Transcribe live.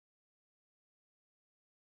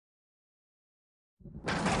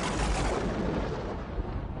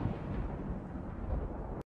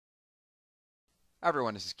Hi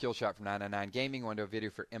everyone, this is Killshot from 999 Gaming. I want to do a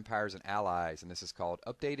video for Empires and Allies, and this is called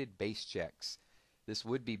Updated Base Checks. This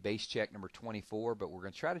would be base check number 24, but we're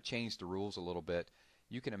going to try to change the rules a little bit.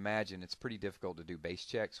 You can imagine it's pretty difficult to do base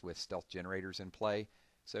checks with stealth generators in play,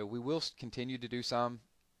 so we will continue to do some,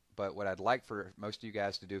 but what I'd like for most of you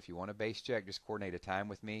guys to do, if you want a base check, just coordinate a time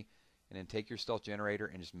with me, and then take your stealth generator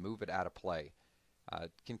and just move it out of play.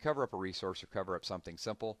 It can cover up a resource or cover up something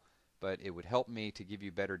simple, but it would help me to give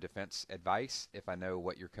you better defense advice if I know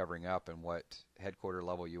what you're covering up and what headquarter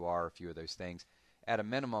level you are, a few of those things. At a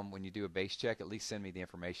minimum, when you do a base check, at least send me the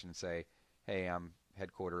information and say, hey, I'm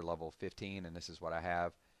headquarter level 15 and this is what I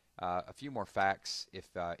have. A few more facts if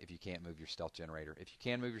you can't move your stealth generator. If you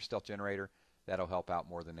can move your stealth generator, that'll help out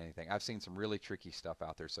more than anything. I've seen some really tricky stuff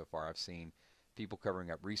out there so far. I've seen people covering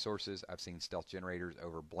up resources. I've seen stealth generators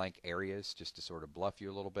over blank areas just to sort of bluff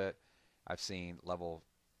you a little bit. I've seen level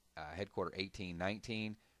headquarter 18,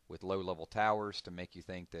 19 with low level towers to make you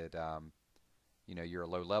think that you're a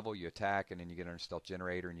low level, you attack, and then you get under stealth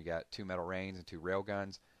generator and you got 2 metal rains and 2 rail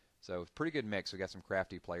guns. So pretty good mix. We got some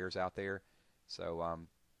crafty players out there. So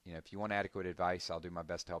if you want adequate advice, I'll do my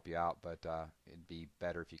best to help you out, but it'd be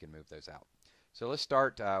better if you can move those out. So let's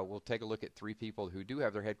start. We'll take a look at 3 people who do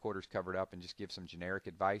have their headquarters covered up and just give some generic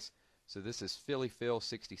advice. So this is Philly Phil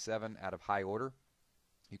 67 out of high order.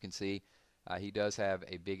 You can see he does have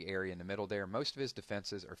a big area in the middle there. Most of his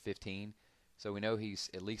defenses are 15, so we know he's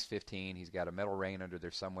at least 15. He's got a metal rain under there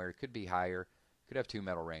somewhere. It could be higher. Could have 2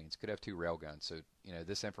 metal rains. Could have 2 rail guns. So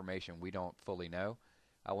this information we don't fully know.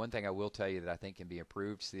 One thing I will tell you that I think can be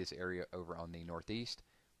improved. See this area over on the northeast.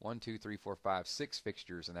 1, 2, 3, 4, 5, 6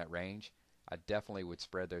 fixtures in that range. I definitely would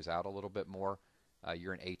spread those out a little bit more.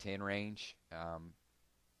 You're in A10 range.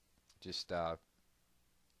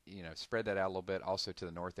 Spread that out a little bit. Also to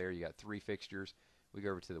the north there, you got 3 fixtures. We go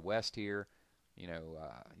over to the west here. You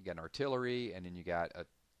got an artillery, and then you got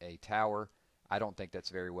a tower. I don't think that's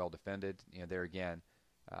very well defended. There again,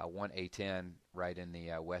 1 A10 right in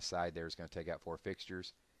the west side there is going to take out 4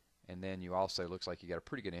 fixtures. And then you also, looks like you got a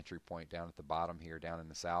pretty good entry point down at the bottom here, down in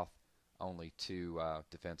the south. Only 2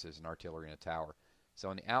 defenses, an artillery and a tower. So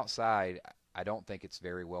on the outside, I don't think it's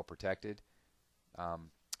very well protected.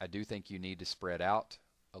 I do think you need to spread out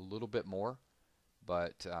a little bit more,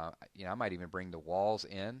 but I might even bring the walls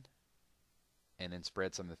in and then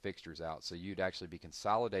spread some of the fixtures out. So you'd actually be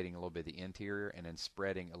consolidating a little bit of the interior and then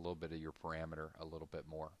spreading a little bit of your perimeter a little bit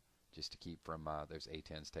more, just to keep from those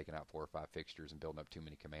A10s taking out 4 or 5 fixtures and building up too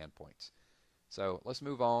many command points. So let's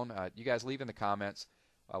move on. You guys leave in the comments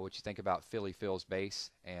what you think about Philly Phil's base,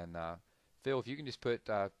 and Phil, if you can just put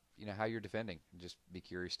how you're defending. Just be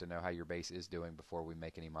curious to know how your base is doing before we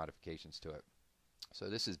make any modifications to it. So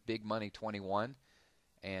this is Big Money 21,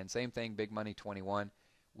 and same thing, Big Money 21.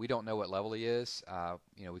 We don't know what level he is.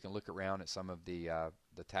 We can look around at some of the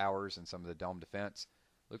towers and some of the dome defense.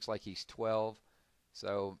 Looks like he's 12,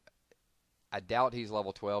 so I doubt he's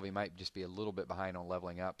level 12. He might just be a little bit behind on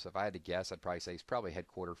leveling up. So if I had to guess, I'd probably say he's probably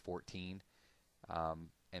headquarter 14,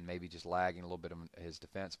 and maybe just lagging a little bit of his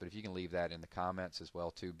defense. But if you can leave that in the comments as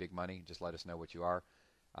well too, Big Money, just let us know what you are.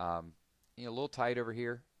 A little tight over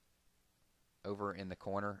here. Over in the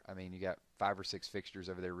corner, I mean, you got 5 or 6 fixtures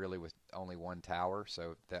over there really with only 1 tower,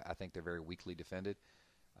 so I think they're very weakly defended.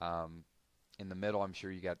 In the middle, I'm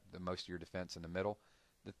sure you got most of your defense in the middle.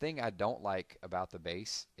 The thing I don't like about the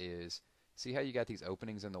base is, see how you got these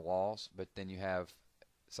openings in the walls, but then you have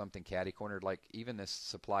something catty-cornered, like even this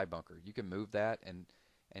supply bunker. You can move that, and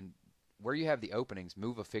where you have the openings,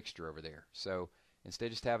 move a fixture over there. So instead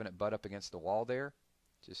of just having it butt up against the wall there,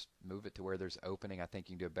 just move it to where there's opening. I think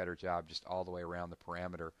you can do a better job just all the way around the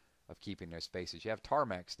parameter of keeping those spaces. You have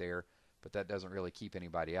tarmacs there, but that doesn't really keep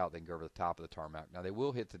anybody out. They can go over the top of the tarmac. Now they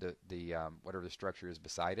will hit the whatever the structure is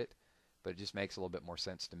beside it, but it just makes a little bit more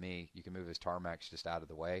sense to me. You can move those tarmacs just out of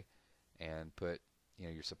the way and put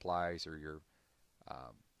your supplies or your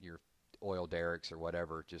oil derricks or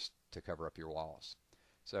whatever just to cover up your walls.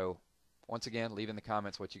 So once again, leave in the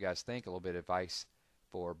comments what you guys think. A little bit of advice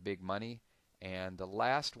for Big Money. And the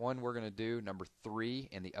last one we're going to do, number 3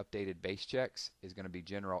 in the updated base checks, is going to be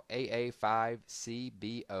General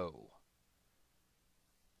AA5CBO.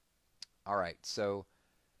 Alright, so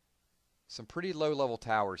some pretty low level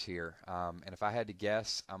towers here. And if I had to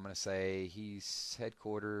guess, I'm going to say he's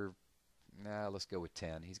headquarter, let's go with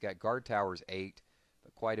 10. He's got guard towers 8,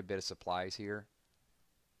 but quite a bit of supplies here.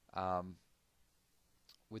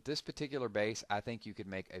 With this particular base, I think you could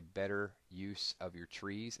make a better use of your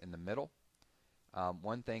trees in the middle.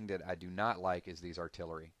 One thing that I do not like is these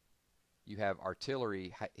artillery. You have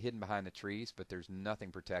artillery hidden behind the trees, but there's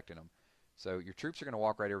nothing protecting them. So your troops are going to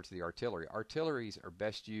walk right over to the artillery. Artilleries are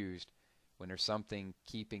best used when there's something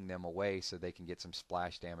keeping them away so they can get some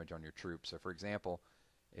splash damage on your troops. So for example,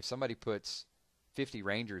 if somebody puts 50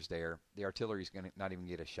 Rangers there, the artillery's going to not even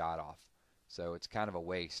get a shot off. So it's kind of a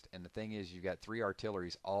waste. And the thing is, you've got 3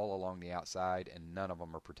 artilleries all along the outside and none of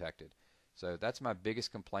them are protected. So that's my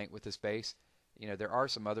biggest complaint with this base. You know, there are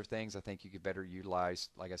some other things I think you could better utilize.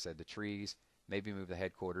 Like I said, the trees, maybe move the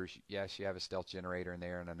headquarters. Yes, you have a stealth generator in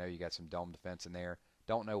there, and I know you got some dome defense in there.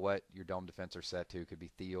 Don't know what your dome defense are set to. Could be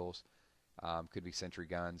Thiels, could be sentry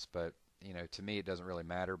guns, but you know, to me it doesn't really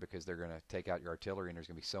matter because they're going to take out your artillery and there's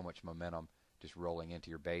going to be so much momentum just rolling into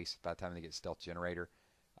your base. By the time they get stealth generator,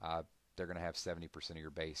 they're going to have 70% of your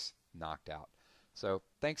base knocked out. So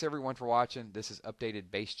thanks everyone for watching. This is updated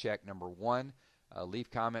base check number 1. Leave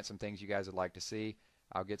comments, some things you guys would like to see.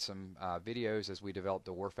 I'll get some videos as we develop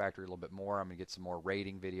the War Factory a little bit more. I'm going to get some more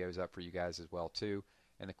raiding videos up for you guys as well too.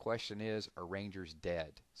 And the question is, are Rangers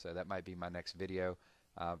dead? So that might be my next video.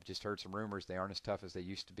 I've just heard some rumors they aren't as tough as they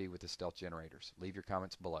used to be with the stealth generators. Leave your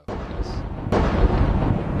comments below. Peace.